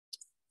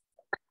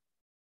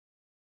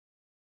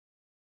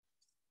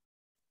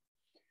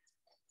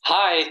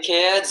Hi,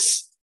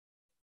 kids.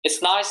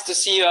 It's nice to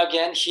see you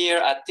again here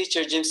at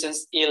Teacher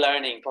Jimson's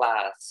e-learning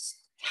class.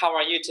 How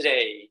are you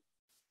today?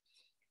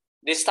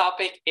 This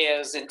topic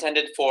is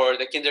intended for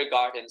the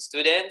kindergarten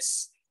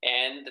students,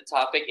 and the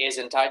topic is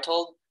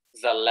entitled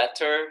The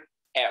Letter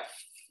F.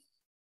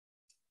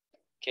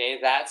 Okay,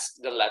 that's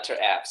the letter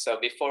F. So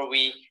before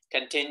we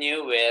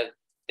continue with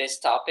this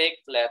topic,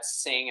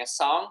 let's sing a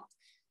song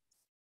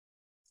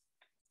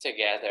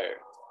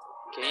together.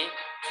 Okay.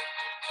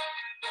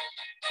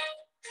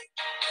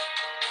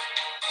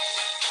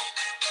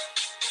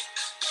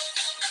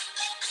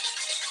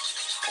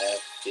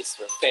 F is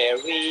for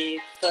fairy,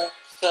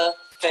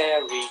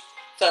 fairy,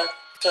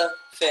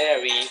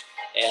 fairy.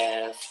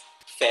 F,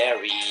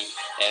 fairy.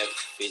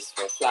 F is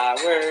for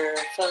flower,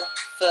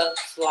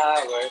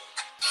 flower,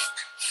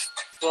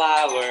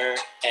 flower.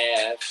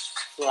 F,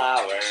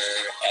 flower.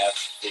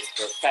 F is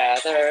for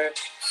feather,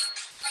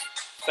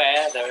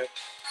 feather,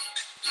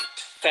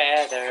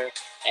 feather.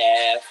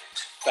 F,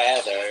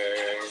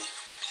 feather.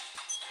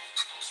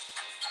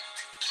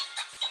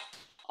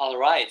 All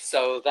right,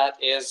 so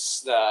that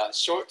is the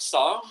short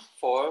song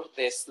for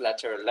this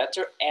letter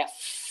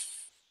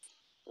F.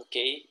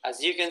 Okay,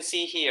 as you can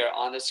see here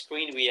on the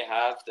screen, we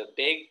have the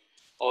big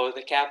or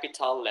the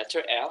capital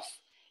letter F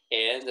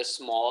and the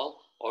small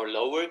or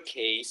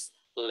lowercase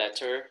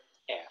letter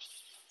F.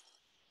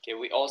 Okay,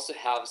 we also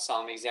have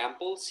some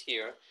examples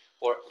here,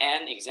 or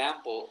an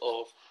example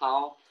of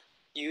how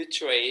you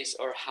trace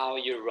or how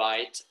you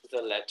write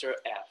the letter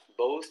F,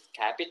 both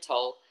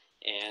capital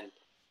and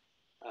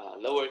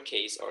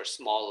lowercase or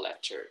small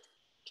letter.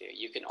 Okay,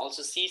 you can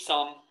also see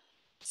some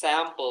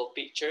sample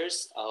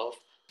pictures of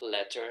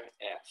letter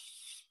F.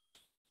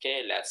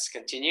 Okay, let's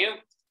continue.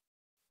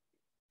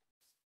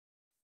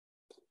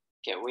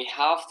 Okay, we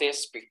have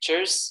these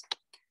pictures.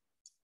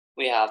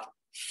 We have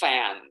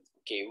fan.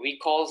 Okay, we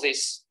call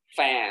this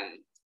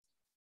fan.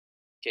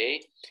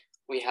 Okay,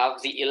 we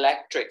have the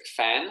electric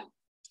fan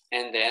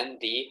and then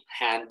the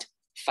hand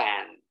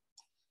fan.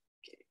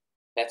 Okay,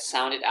 let's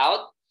sound it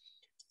out.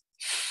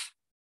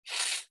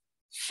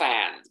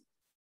 Fan.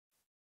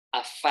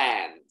 A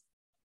fan.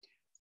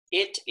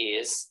 It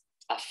is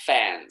a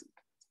fan.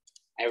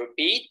 I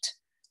repeat,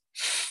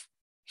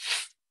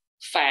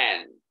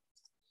 fan.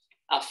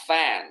 A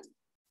fan.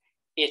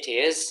 It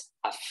is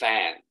a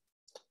fan.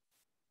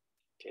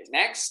 Okay,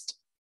 next.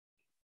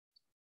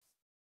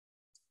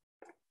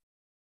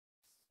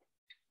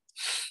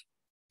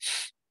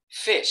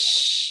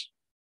 Fish.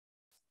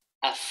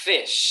 A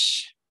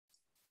fish.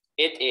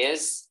 It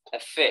is a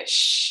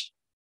fish.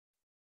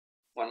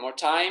 One more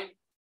time.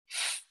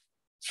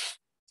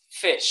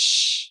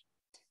 Fish.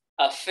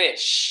 A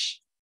fish.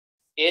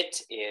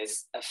 It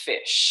is a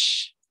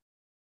fish.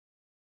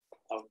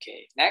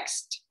 Okay,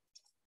 next.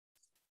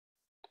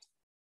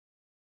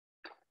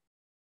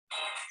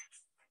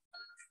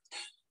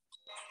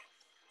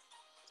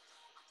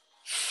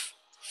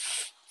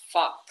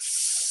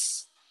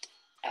 Fox.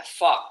 A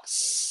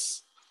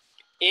fox.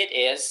 It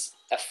is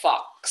a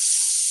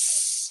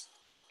fox.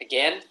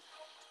 Again.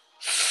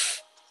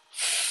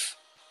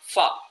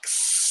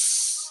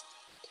 Fox.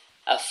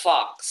 A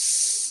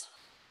fox.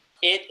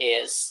 It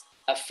is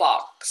a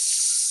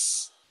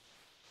fox.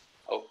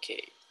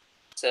 Okay,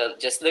 so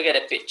just look at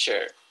a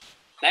picture.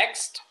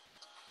 Next.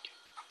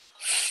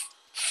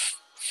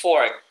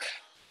 Fork.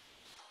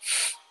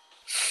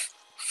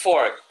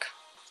 Fork.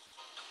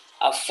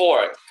 A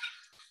fork.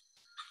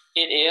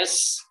 It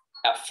is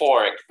a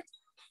fork.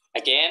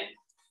 Again.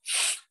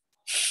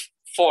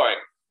 Fork.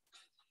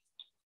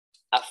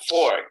 A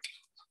fork.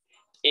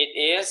 It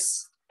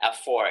is a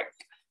fork.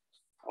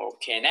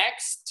 Okay,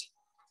 next.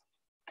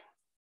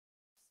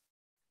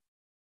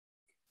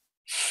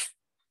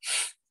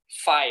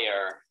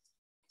 Fire.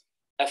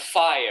 A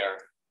fire.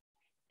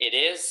 It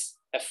is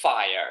a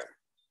fire.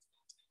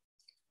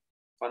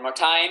 One more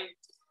time.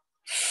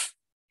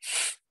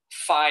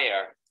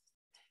 Fire.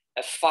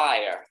 A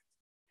fire.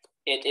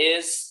 It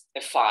is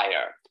a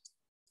fire.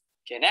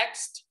 Okay,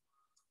 next.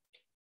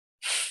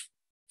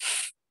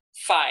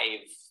 Five.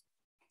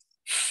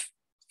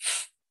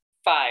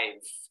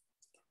 Five.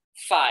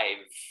 Five.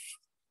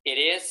 It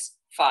is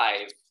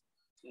five.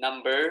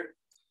 Number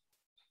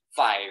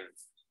five.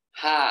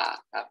 Ha.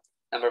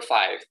 Number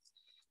five.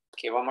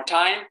 Okay, one more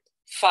time.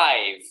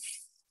 Five.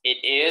 It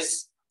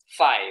is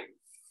five.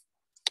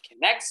 Okay,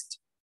 next.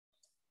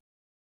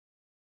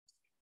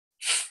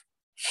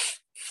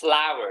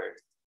 Flower.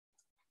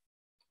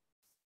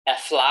 A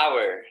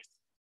flower.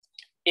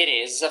 It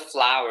is a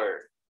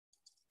flower.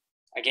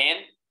 Again.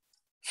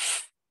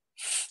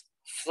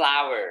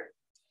 Flower.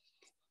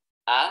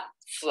 A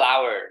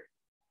flower.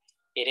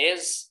 It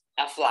is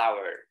a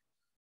flower.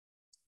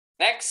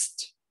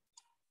 Next.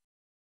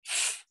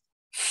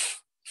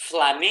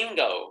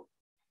 Flamingo.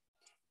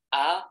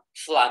 A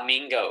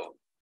flamingo.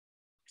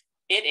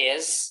 It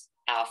is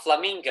a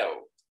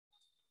flamingo.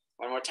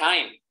 One more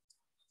time.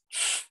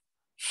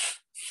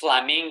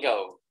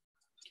 Flamingo.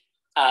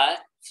 A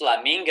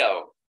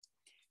flamingo.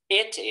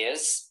 It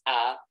is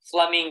a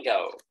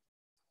flamingo.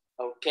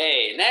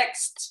 Okay,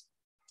 next.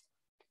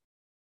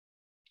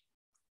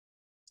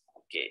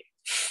 Okay.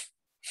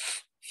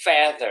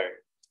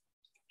 Feather.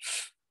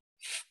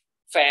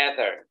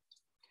 Feather.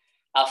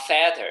 A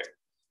feather.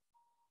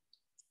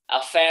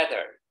 A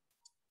feather.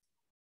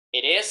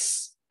 It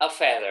is a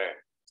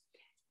feather.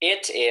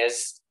 It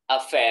is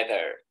a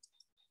feather.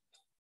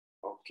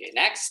 Okay,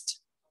 next.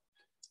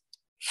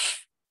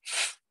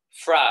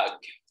 Frog.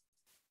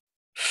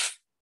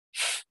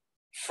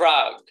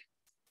 Frog.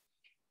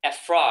 A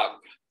frog.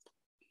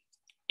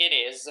 It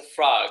is a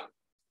frog.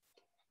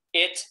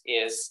 It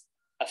is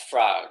a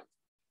frog.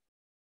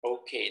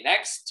 Okay,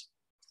 next.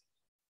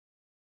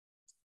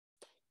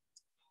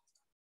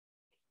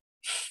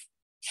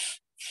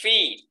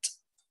 Feet.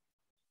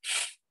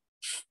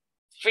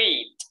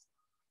 Feet.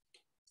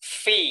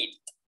 Feet.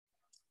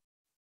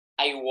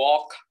 I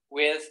walk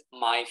with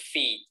my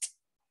feet.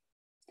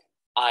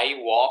 I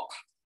walk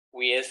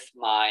with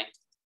my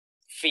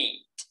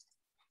feet.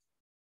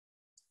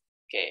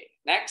 Okay,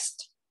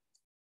 next.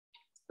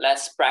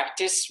 Let's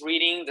practice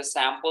reading the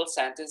sample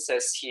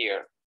sentences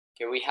here.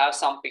 Okay, we have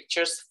some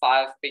pictures,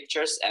 5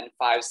 pictures and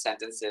 5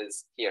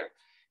 sentences here.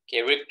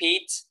 Okay,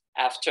 repeat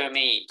after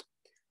me.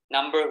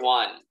 Number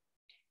 1,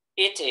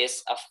 it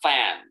is a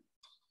fan.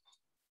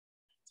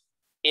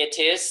 It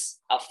is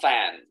a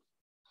fan.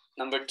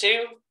 Number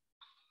 2,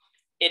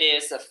 it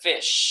is a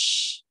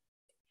fish.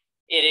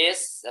 It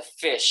is a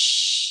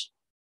fish.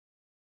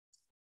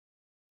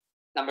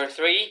 Number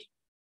 3,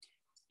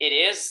 it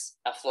is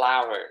a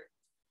flower.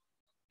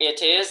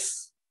 It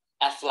is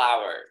a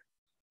flower.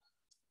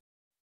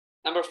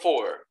 Number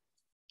 4,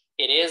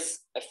 it is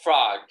a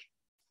frog.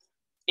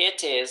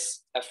 It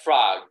is a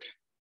frog.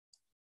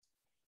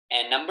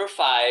 And number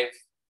 5,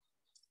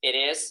 it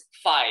is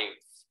 5.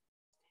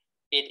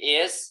 It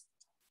is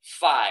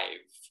 5.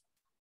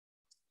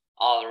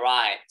 All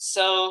right,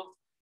 so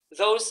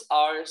those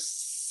are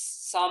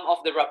some of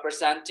the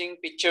representing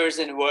pictures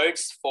and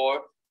words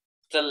for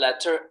the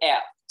letter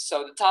F.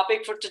 So the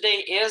topic for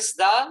today is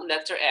the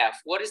letter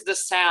F. What is the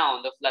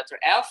sound of letter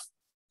F?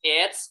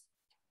 It's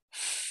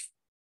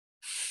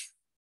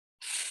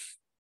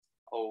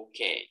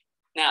okay.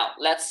 Now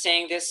let's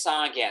sing this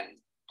song again.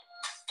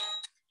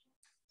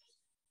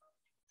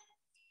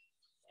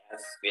 F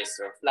is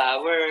for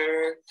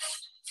flower,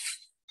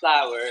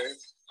 flower.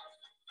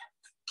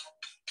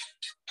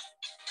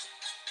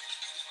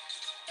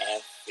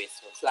 F is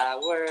for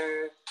flower,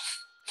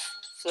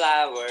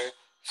 flower,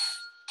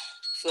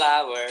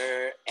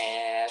 flower.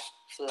 F,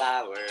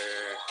 flower.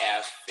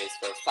 F is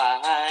for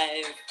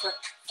 5,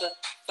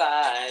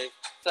 5,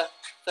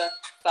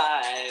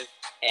 5.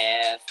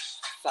 F,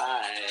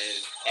 5.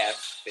 F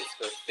is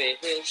for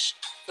fish,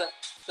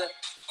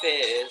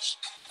 fish,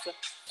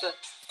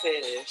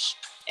 fish.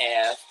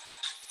 F,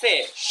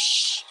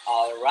 fish.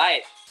 All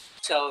right.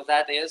 So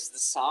that is the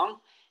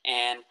song,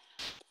 and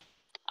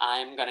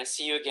I'm gonna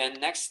see you again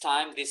next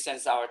time. This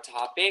is our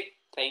topic.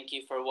 Thank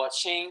you for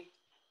watching,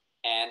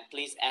 and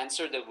please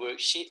answer the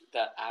worksheet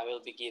that I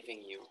will be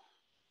giving you.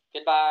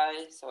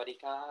 Goodbye. Sawadee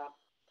ka.